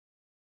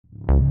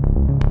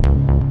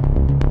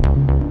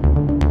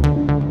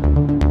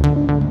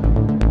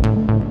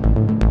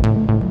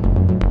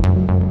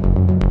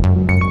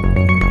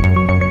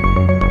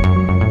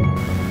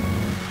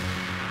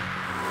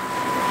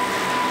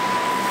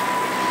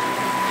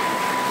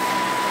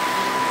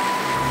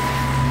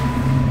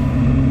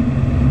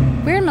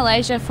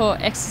Malaysia for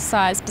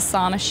Exercise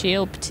Bersama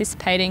Shield,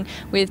 participating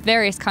with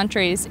various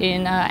countries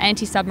in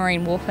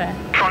anti-submarine warfare.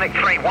 Tronic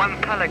 3,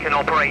 1 Pelican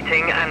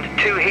operating and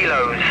 2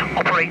 helos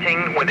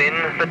operating within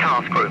the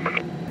task group.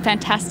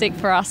 Fantastic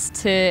for us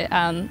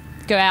to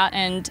go out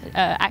and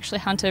actually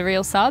hunt a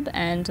real sub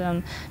and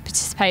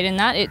participate in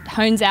that. It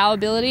hones our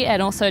ability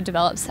and also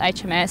develops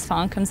HMAS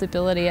Farncom's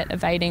ability at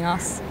evading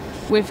us.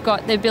 We've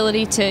got the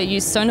ability to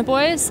use sonar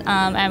buoys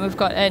and we've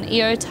got an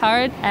EO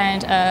turret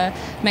and a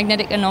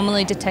magnetic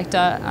anomaly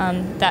detector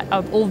that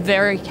are all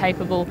very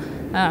capable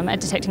at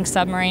detecting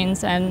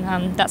submarines,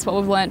 and that's what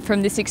we've learned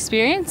from this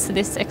experience,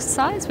 this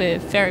exercise. We're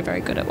very,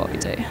 very good at what we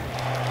do.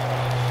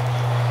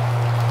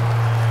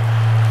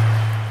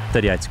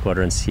 38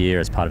 squadrons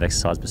here as part of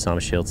Exercise Bersama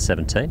Shield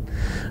 17.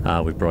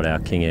 We've brought our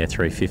King Air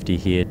 350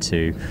 here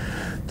to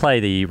play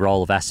the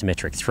role of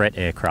asymmetric threat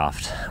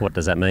aircraft. What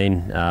does that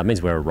mean? It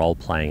means we're a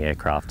role-playing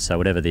aircraft, so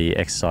whatever the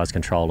exercise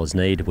controllers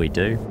need, we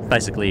do.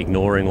 Basically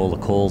ignoring all the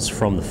calls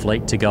from the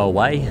fleet to go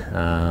away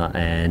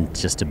and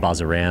just to buzz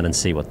around and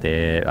see what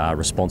their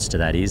response to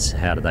that is.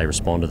 How did they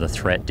respond to the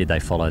threat? Did they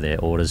follow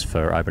their orders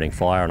for opening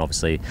fire? And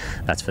obviously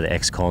that's for the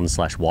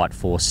ex-con/white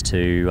force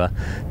to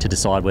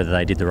decide whether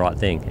they did the right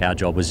thing. Our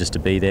job was just to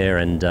be there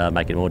and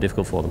make it more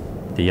difficult for them.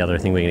 The other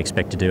thing we can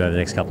expect to do over the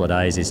next couple of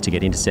days is to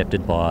get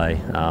intercepted by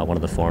one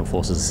of the Foreign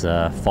Forces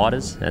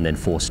fighters and then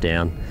forced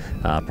down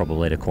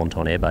probably to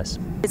Kuantan Air Base.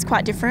 It's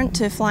quite different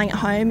to flying at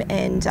home,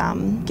 and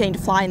getting to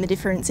fly in the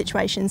different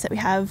situations that we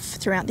have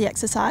throughout the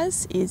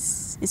exercise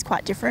is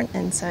quite different,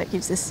 and so it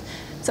gives us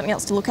something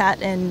else to look at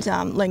and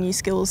learn new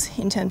skills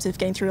in terms of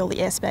getting through all the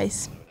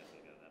airspace.